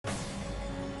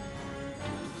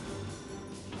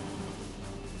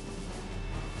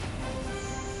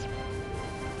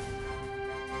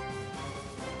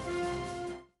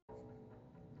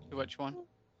which one.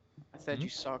 I said you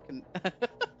suck and...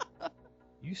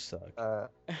 You suck. I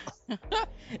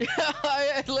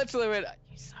literally went,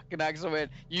 you suck, and Axel went,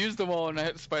 use them all, and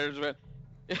the spiders went,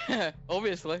 yeah,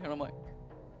 obviously, and I'm like,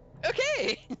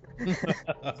 okay!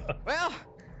 Well,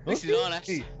 at least he's honest.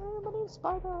 Hey, my name's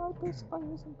Spider. I play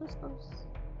spiders and whispers.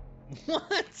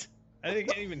 What? I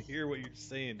can't even hear what you're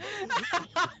saying.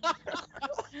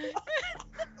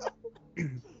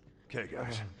 Okay,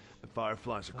 guys. The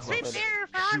fireflies are Sweep close. there, Shoot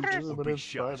Founders! or My be name's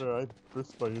shot. Spider. I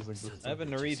whisper using whispers. I have a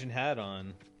Norwegian hat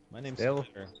on. My name's Still?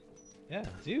 Spider. Yeah,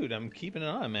 dude, I'm keeping it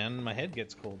on, man. My head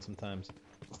gets cold sometimes.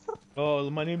 Oh,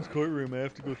 my name's Courtroom. I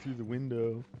have to go through the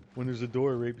window when there's a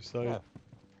door right beside it.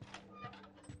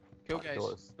 Cool, guys.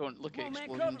 Doors. Don't look at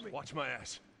explosions. Watch my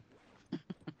ass.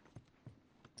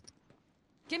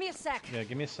 Give me a sec. Yeah,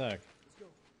 give me a sec.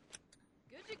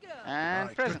 Good to go. And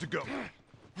Alright, present. good to go.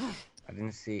 I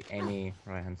didn't see any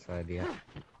right hand side yet.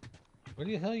 What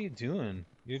the hell are you doing?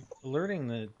 You're alerting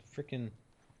the freaking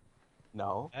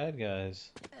No, bad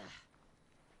guys.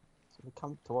 so they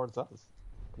come towards us.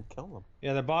 We can kill them.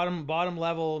 Yeah, they're bottom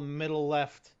level, middle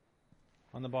left.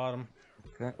 On the bottom.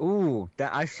 Okay. Ooh,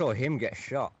 that I saw him get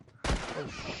shot. Oh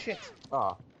shit.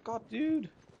 Oh, God, Dude.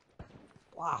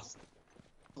 blast.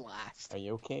 Blast. Are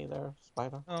you okay there,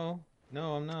 Spider?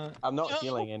 No, I'm not. I'm not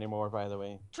healing anymore, by the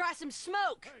way. Try some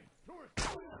smoke.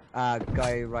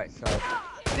 Guy right side.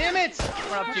 Damn it!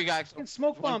 What up to you guys? Fucking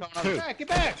smoke bomb! One Get coming back! Get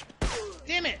back!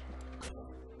 Damn it!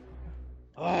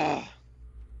 Oh,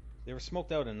 they were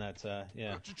smoked out in that.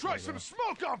 Yeah. To try some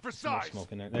smoke on for More size.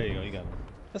 smoke in there. There you go. You got it.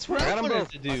 That's what I I got 'em wanted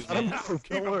both. to do. I Man.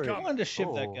 don't worry. I wanted to ship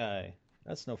that Oh. guy.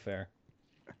 That's no fair.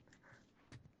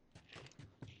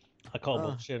 I call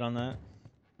bullshit on that.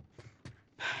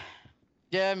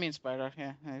 Yeah, me and Spider,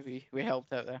 yeah. We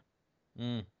helped out there.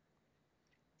 Mm.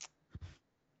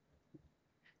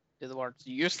 Did the words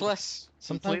useless.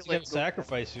 Sometimes you completely gotta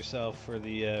sacrifice yourself for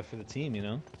the team, you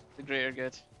know. the greater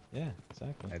good. Yeah,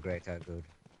 exactly. A great, good.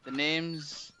 The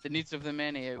names, the needs of the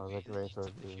many outweigh the the needs greater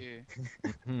of the good.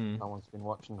 few. Hmm. Someone's been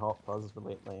watching Hot Fuzz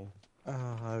lately.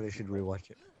 I really should rewatch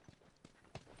it.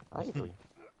 I agree.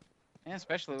 Yeah,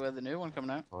 especially with the new one coming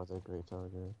out. For the greater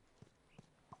good.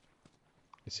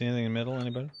 You see anything in the middle?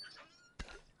 Anybody?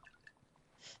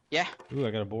 Yeah. Ooh,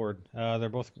 I got a board. They're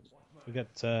both. We got.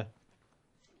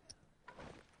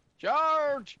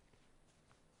 Charge!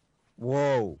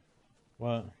 Whoa!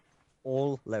 What?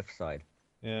 All left side.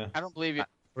 Yeah. I don't believe you.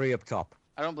 3 up top.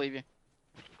 I don't believe you.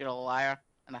 You're a liar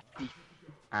and a thief.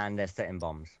 And they're setting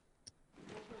bombs.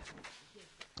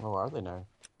 Oh, are they now?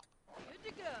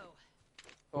 Good to go.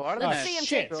 Oh, are they Oh, now? See him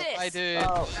shit. take this. I do.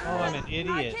 Oh, Oh, I'm an I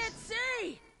idiot. can't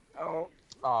see.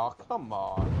 oh, come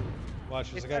on.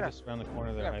 Watch, there's a guy just around the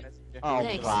corner there. Right? Oh,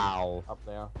 Thanks. wow. Up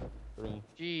there. 3.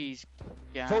 Jeez.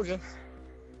 Yeah. Told you.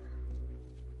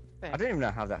 I didn't even know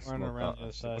how that Running smoked around out. the other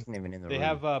It side. wasn't even in the They room.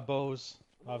 have bows,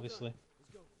 obviously.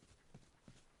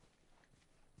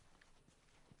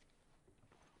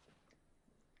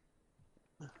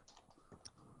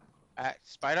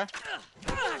 Spider?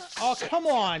 Oh, come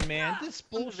on, man. This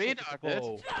On the bullshit radar,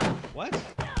 bow. What?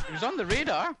 He was on the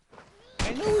radar.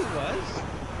 I know he was.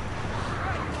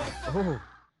 Oh,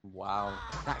 Wow.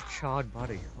 that charred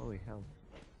body. Holy hell.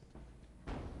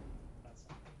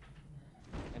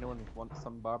 Anyone want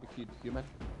some barbecued human?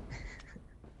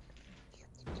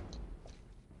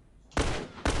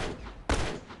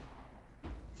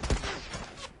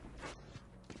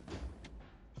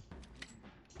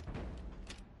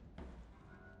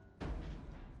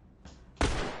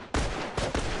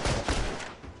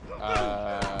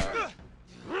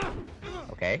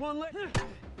 Okay.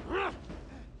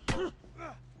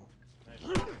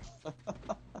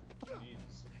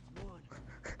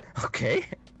 Okay.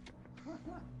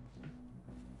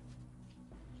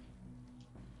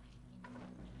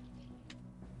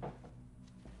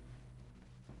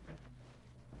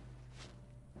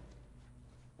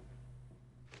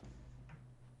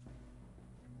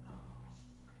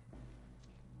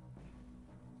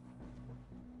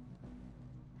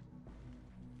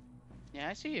 Yeah,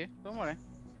 I see you. Don't worry.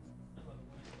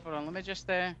 Hold on, let me just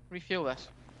refuel this.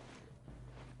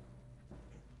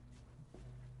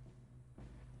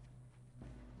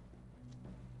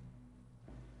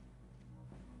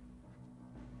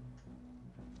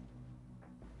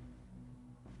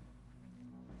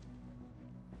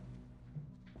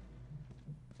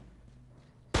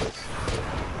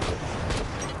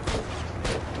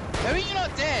 How are you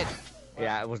not dead?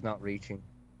 Yeah, it was not reaching.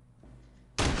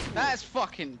 That is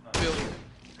fucking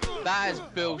bullshit. That is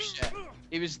bullshit.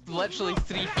 He was literally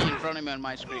 3 feet in front of me on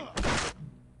my screen.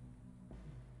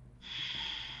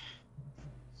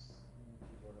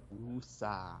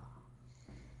 Oosa.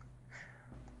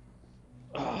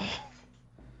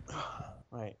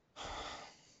 Right.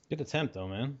 Good attempt though,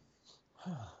 man.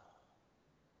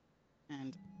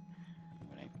 And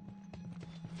right.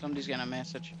 Somebody's getting a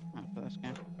message after this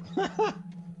game. Oh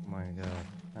my god.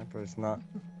 Emperor's not.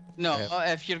 No,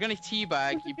 Yeah. if you're gonna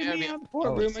teabag, you better be.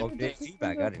 Oh, okay.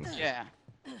 Feedback. I didn't see. Yeah,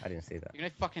 I didn't see that. you're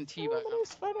gonna fucking teabag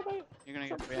them. You're gonna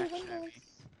get a reaction out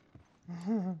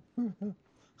of me.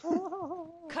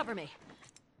 Cover me.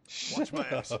 Watch my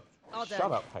ass. All done.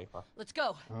 Shut up, Piper. Let's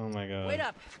go. Oh my god. Wait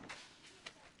up.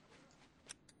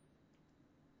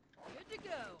 Good to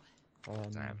go. I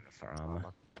have enough for armor.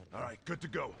 All right, good to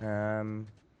go.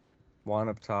 One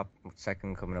up top,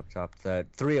 second coming up top, third,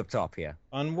 three up top here.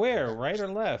 On where? Right or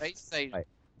left? Right side. Right.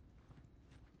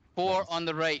 4 on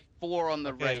the right. 4 on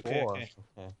the Okay, right. okay. Four.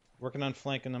 Okay. Working on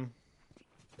flanking them.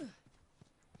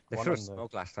 They One threw on the-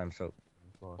 smoke last time, so.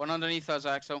 One underneath us,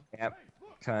 Axel. Yep.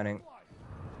 Turning.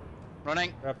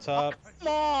 Running. They're up top. Come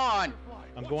on!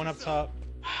 I'm going up top.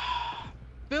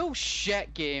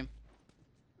 Bullshit game.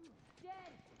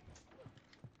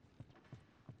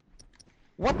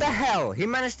 What the hell? He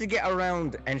managed to get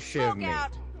around and shiv Smoke me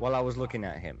out. while I was looking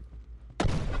at him.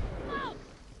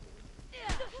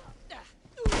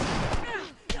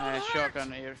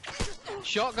 Shotgun here.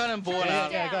 Shotgun and bow Yeah,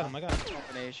 and yeah, arrow I got him.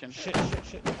 combination. Shit, shit,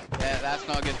 shit. Yeah, that's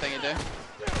not a good thing to do.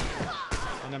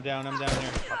 And I'm down here.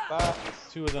 That.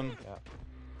 Two of them. Yeah.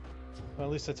 Well,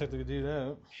 at least I took the dude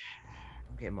out.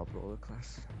 I'm getting my brawler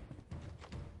class.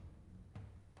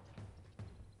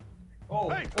 Oh,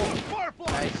 Hey, Firefly!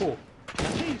 Nice. cool.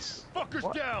 Nice. Fuckers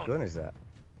What down! gun is that?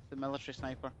 The military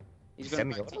sniper. He's going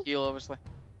back to Semi-auto? heal, obviously.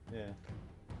 Yeah.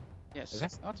 Yes. Is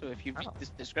that- Also, if you read Oh. this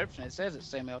description, it says it's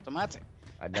semi-automatic.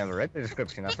 I'd never read the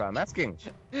description, that's why I'm asking.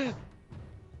 You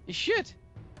should,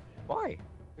 Why?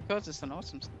 because it's an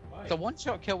awesome. Why? It's a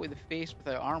one-shot kill with the face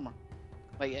without armor.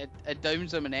 Like it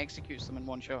downs them and executes them in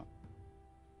one shot.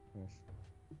 Yes.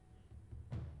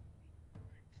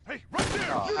 Hey, right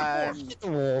there! Um, Hit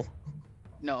the wall.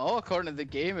 no, according to the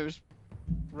game, it was.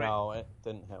 Right. No, it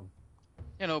didn't hit him.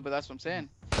 You know, but that's what I'm saying.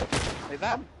 Like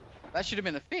that. That should have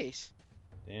been the face.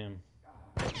 Damn.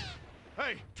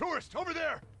 Hey, tourist, over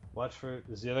there! Watch for.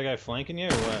 Is the other guy flanking you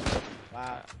or what?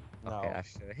 Wow. No. Okay, I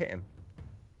should have hit him.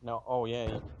 No. Oh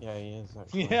yeah. Yeah, he is.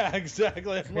 Actually. Yeah,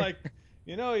 exactly. I'm like,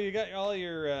 you know, you got all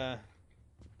your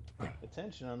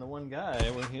attention on the one guy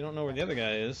when you don't know where the other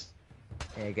guy is.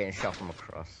 Yeah, you're getting shot from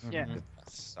across. Yeah.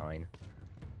 That's a sign.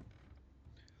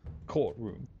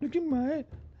 Courtroom. Look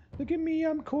at me.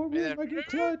 I'm courtroom. I get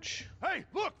clutch. Hey,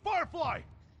 look, Firefly!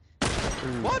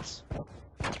 What?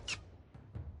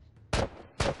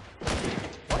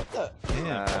 What the?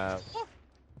 Yeah.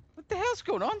 What the hell's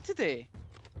going on today?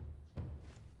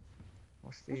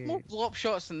 What's There's the... more block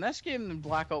shots in this game than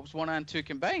Black Ops 1 and 2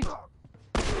 combined.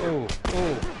 Oh,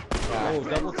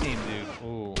 double team, dude.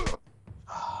 Oh.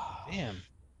 Damn. Good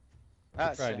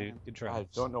That's try, dude. Good try. I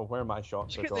don't know where my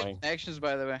shots are Look at the going. connections,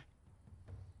 by the way.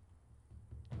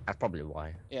 That's probably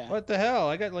why. Yeah. What the hell?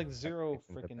 I got like 0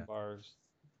 freaking bars.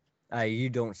 You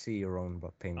don't see your own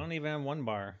but ping. I don't even have 1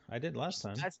 bar. I did last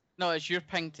time. No, it's your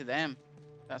ping to them.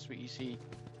 That's what you see.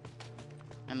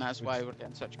 And that's why we're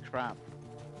getting such crap.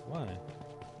 Why?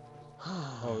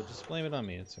 Oh, just blame it on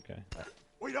me. It's okay.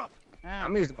 Wait up! Ah,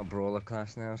 I'm using my brawler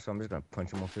class now, so I'm just gonna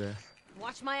punch him off to death.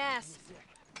 Watch my ass.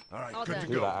 All right, All good done. to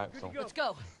Do go. that, Axel. Let's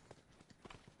go.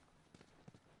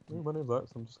 When it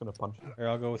looks, I'm just gonna punch him. Here,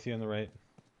 I'll go with you on the right.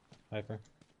 Hyper.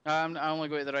 I only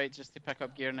go to the right just to pick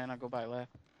up gear and then I go back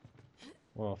left.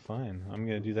 Well, fine. I'm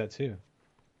gonna do that too.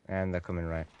 And they're coming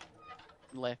right.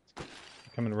 Left.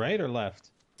 Coming right or left?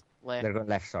 Left. They're going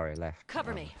left, sorry, left.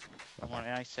 Cover me. Don't worry,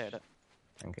 I said it.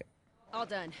 Thank you. All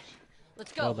done.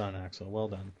 Let's go. Well done, Axel. Well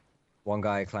done. One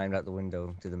guy climbed out the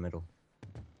window to the middle.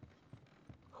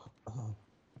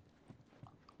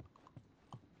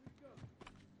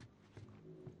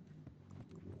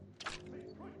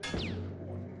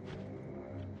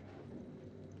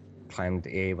 Climbed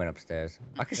A, went upstairs.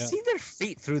 I could Yeah. see their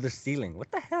feet through the ceiling. What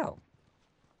the hell?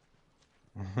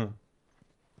 That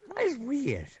is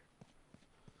weird.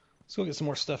 Let's go get some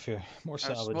more stuff here. More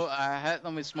salvage. I hit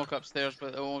them with smoke upstairs,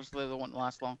 but obviously they won't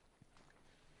last long.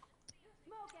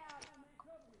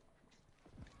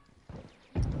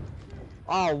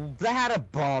 Oh, they had a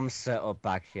bomb set up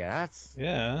back here. That's...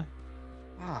 Yeah.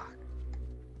 Fuck.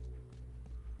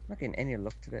 Not getting any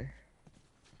luck today.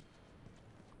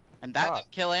 And that Ah,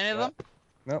 didn't kill any of yeah. them?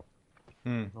 Nope.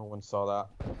 Hmm. No one saw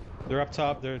that. They're up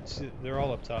top. They're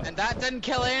all up top. And that didn't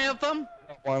kill any of them?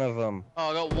 One of them. Oh,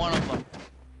 I got one of them.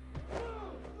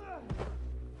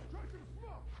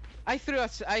 I threw a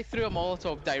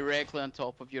Molotov directly on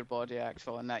top of your body,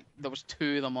 Axel, and there was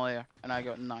 2 of them there, and I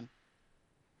got none.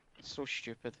 So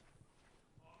stupid.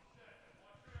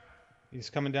 He's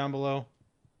coming down below.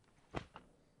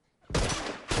 Got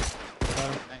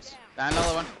him. Nice. And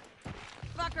another one.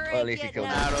 Fucker Well, at ain't least he getting killed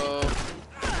up. Arrow.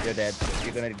 You're dead.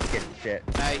 You're gonna get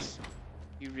shit. Nice.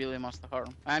 You really must have hurt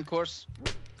him. And course.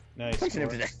 Nice. Punching him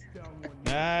to Cor. death.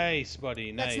 Nice,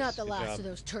 buddy. Nice. That's not the Good last job. of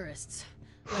those tourists.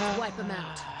 Let's wipe them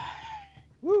out.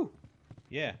 Woo!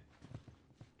 Yeah.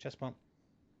 Chest bump.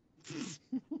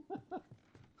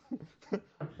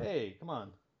 Hey, come on.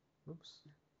 Oops.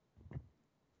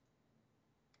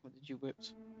 What did you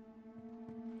whips?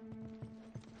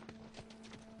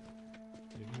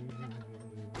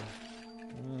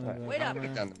 Wait up. Put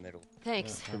it down the middle.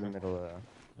 Thanks. Through the middle.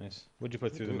 Nice. What'd you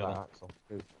put through the Do that, middle? Axel.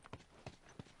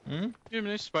 Hmm? You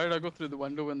mean spider? I go through the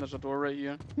window when there's a door right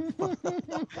here.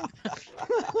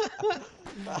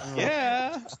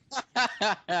 Yeah.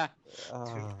 Ah,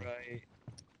 Right.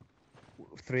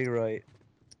 3 right.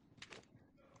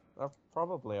 they're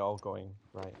probably all going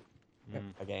right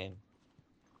Mm. again.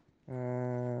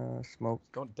 Smoke.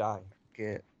 Don't die.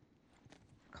 Get.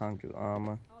 Can't do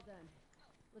armor. All done.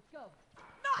 Let's go.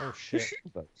 Oh shit.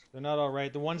 But They're not all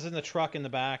right. The one's in the truck in the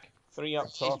back. 3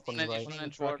 up top on the right. He's In the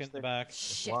truck in the there. back. There's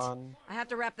Shit. 1. I have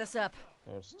to wrap this up.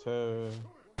 There's 2.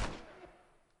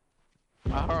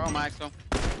 I hurt him, Axel.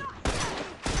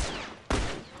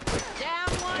 Down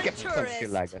one get some shit tourist.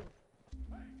 like that.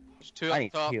 There's 2 I up need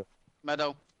to top, heal.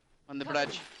 middle, on the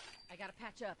bridge. I gotta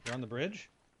patch up. You're on the bridge?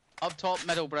 Up top,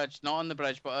 middle bridge. Not on the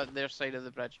bridge, but at their side of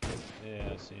the bridge. Yeah,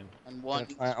 I see him. And one.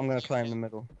 I'm gonna climb the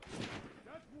middle.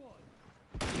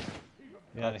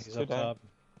 Yeah, That's he's two up down. top.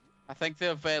 I think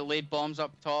they've laid bombs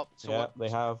up top. So Yeah, they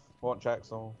have. Watch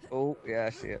Axel. Oh, yeah, I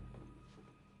see it.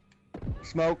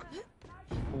 Smoke.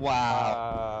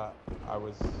 Wow. I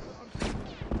was.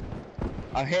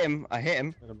 I hit him.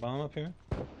 Got a bomb up here?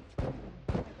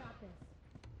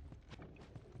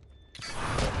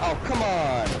 Oh, come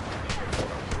on.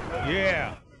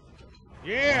 Yeah!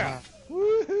 Yeah!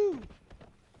 Woohoo!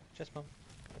 Chest bump.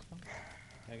 Chest bump.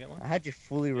 Can I get one? I had you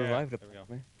fully Yeah, revived there we go.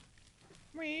 me.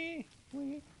 Wee!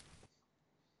 Wee!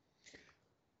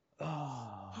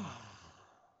 Oh.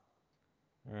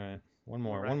 Alright. One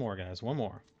more, guys. One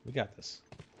more. We got this.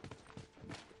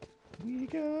 We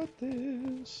got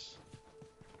this.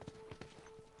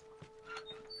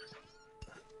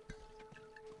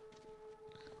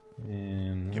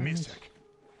 And Give me a sec.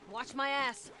 Watch my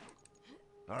ass.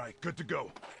 All right, good to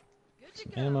go. Good to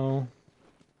go. ammo.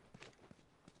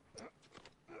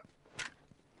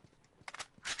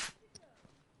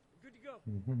 Good to go.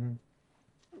 Mm-hmm.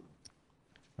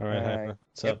 Alright, Hyper.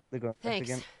 What's Yep, up? they're going left Thanks.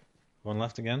 again. One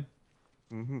left again?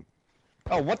 Mm-hmm.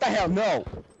 Oh, what the hell? No!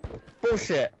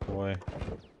 Bullshit! Boy.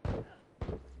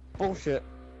 Bullshit.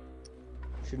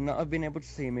 Should not have been able to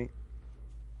see me.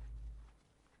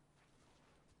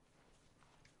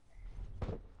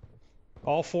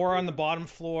 All 4 on the bottom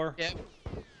floor. Yep.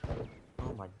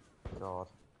 Oh my god.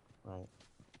 Right.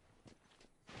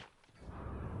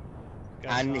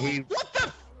 Guys, And he... What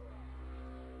the?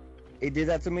 He did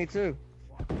that to me too.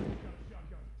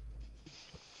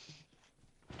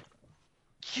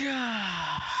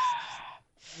 Yeah.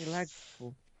 He lagged.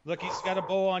 Look, he's got a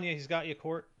bow on you. He's got you,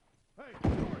 Court.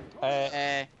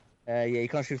 Yeah, Yeah, you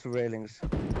can't shoot through railings.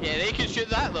 they can shoot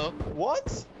that though.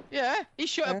 What? Yeah, he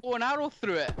shot a bow and arrow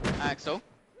through it, Axel.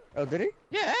 Oh, did he?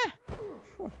 Yeah.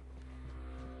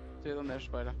 See them there,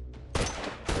 Spider. Yeah.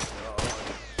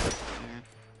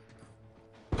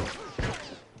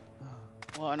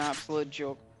 What an absolute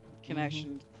joke.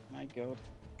 Connection. My god.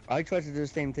 I tried to do the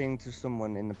same thing to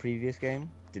someone in the previous game.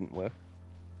 Didn't work.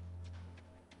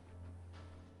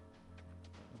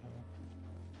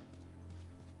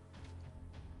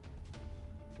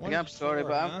 Like, I'm sorry,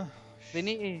 floor, but huh? they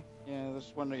need to... Yeah,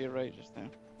 there's one at your right just there.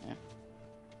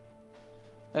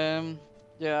 Yeah.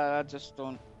 Yeah, I just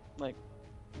don't, like...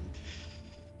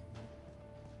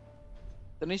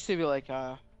 There needs to be, like,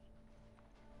 a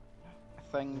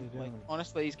thing, What are you like, doing?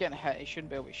 honestly, he's getting hit, he shouldn't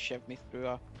be able to shiv me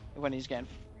through when he's getting...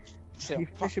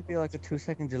 There should be like a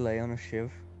 2-second delay on a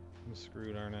shiv. I'm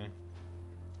screwed, aren't I?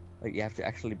 Like you have to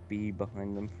actually be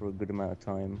behind them for a good amount of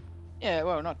time. Yeah,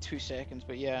 well, not 2 seconds,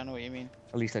 but yeah, I know what you mean.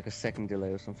 At least like a second delay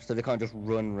or something. So they can't just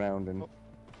run round and...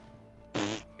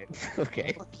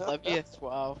 Okay. Oblivious,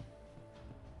 wow.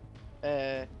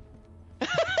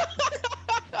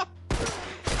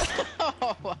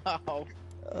 Oh, wow.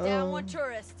 Down one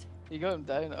tourist. You got him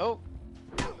down. Oh.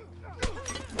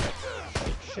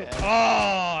 Shit.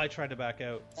 Oh, I tried to back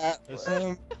out. I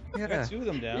yeah. got 2 of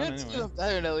them down You anyway. had them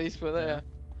down at least, but there.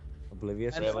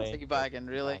 Oblivious. And Really? take you back in,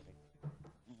 really. Oh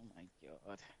my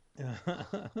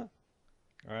god.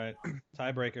 Alright.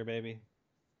 Tiebreaker, baby.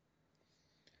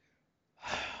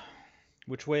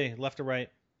 Which way? Left or right?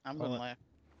 I'm going left.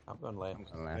 I'm going left. I'm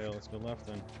going Okay, left. let's go left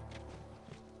then.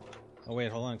 Oh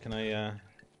wait, hold on. Can I?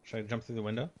 Should I jump through the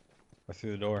window or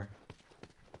through the door?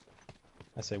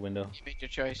 I say window. You made your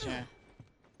choice, yeah.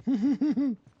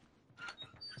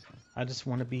 I just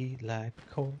want to be like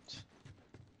Colt.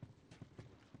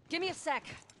 Give me a sec.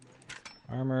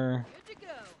 Armor, Good to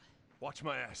go. Watch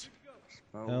my ass.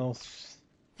 Oh, health,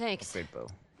 Thanks. great bow.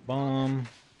 bomb.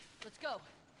 Let's go.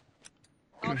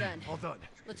 All done. All done.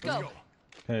 Let's go.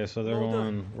 Okay, so they're Well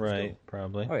going done. Let's right,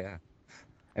 probably. Oh yeah.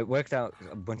 It worked out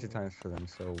a bunch of times for them,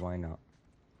 so why not?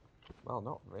 Well,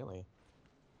 not really.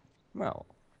 Well,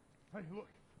 Hey, look.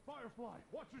 Firefly,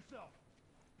 watch yourself.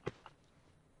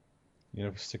 You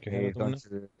gonna stick your head hey, out the going window? to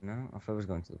the... No, I thought it was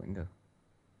going to the window.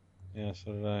 Yeah,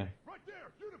 so did I. Right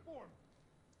there, uniform.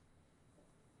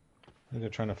 I think they're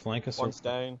trying to flank us. One's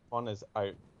down, one is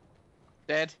out.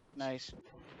 Dead. Nice.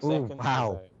 Ooh, Second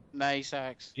wow. is out. Nice,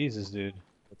 Axe. Jesus, dude.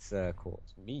 It's cool.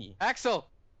 It's me. Axel!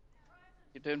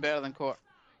 You're doing better than Court.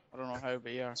 I don't know how,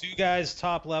 but you are. Two guys,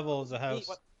 top level of the house.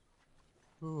 what?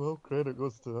 Oh, well, credit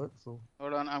goes to Axel.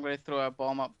 Hold on, I'm going to throw a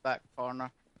bomb up back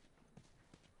corner.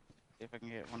 See if I can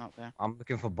get one up there. I'm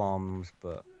looking for bombs,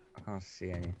 but I can't see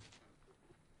any.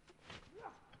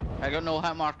 I got no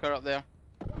hit marker up there.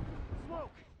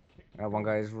 One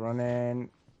guy's running.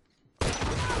 You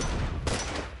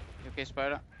okay,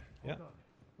 Spider? Yeah.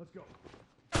 Let's go.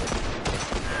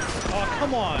 Oh,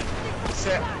 come on!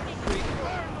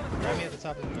 Grab me at the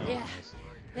top of the nose. Yeah.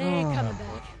 They ain't coming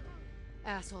back.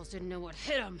 Assholes didn't know what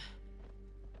hit them.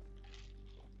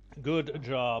 Good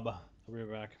job. I'll be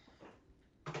right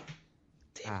back.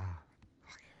 Ah.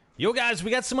 Yo guys, we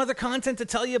got some other content to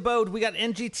tell you about. We got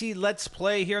NGT Let's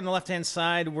Play here on the left-hand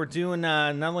side. We're doing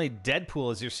not only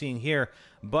Deadpool, as you're seeing here,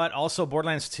 but also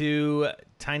Borderlands 2,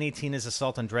 Tiny Tina's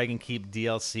Assault on Dragon Keep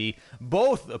DLC.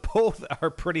 Both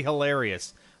are pretty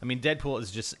hilarious. I mean, Deadpool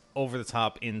is just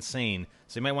over-the-top insane.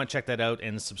 So you might want to check that out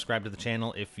and subscribe to the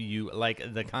channel if you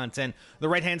like the content. The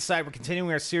right-hand side, we're continuing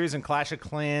our series on Clash of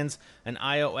Clans, an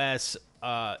iOS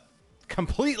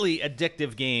completely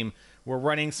addictive game. We're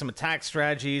running some attack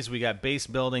strategies. We got base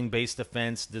building, base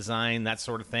defense, design, that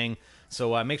sort of thing.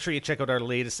 So make sure you check out our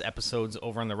latest episodes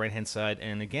over on the right-hand side.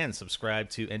 And again, subscribe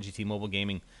to NGT Mobile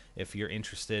Gaming if you're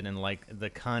interested and like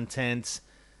the content.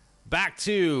 Back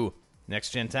to Next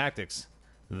Gen Tactics.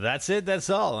 That's it. That's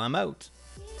all. I'm out.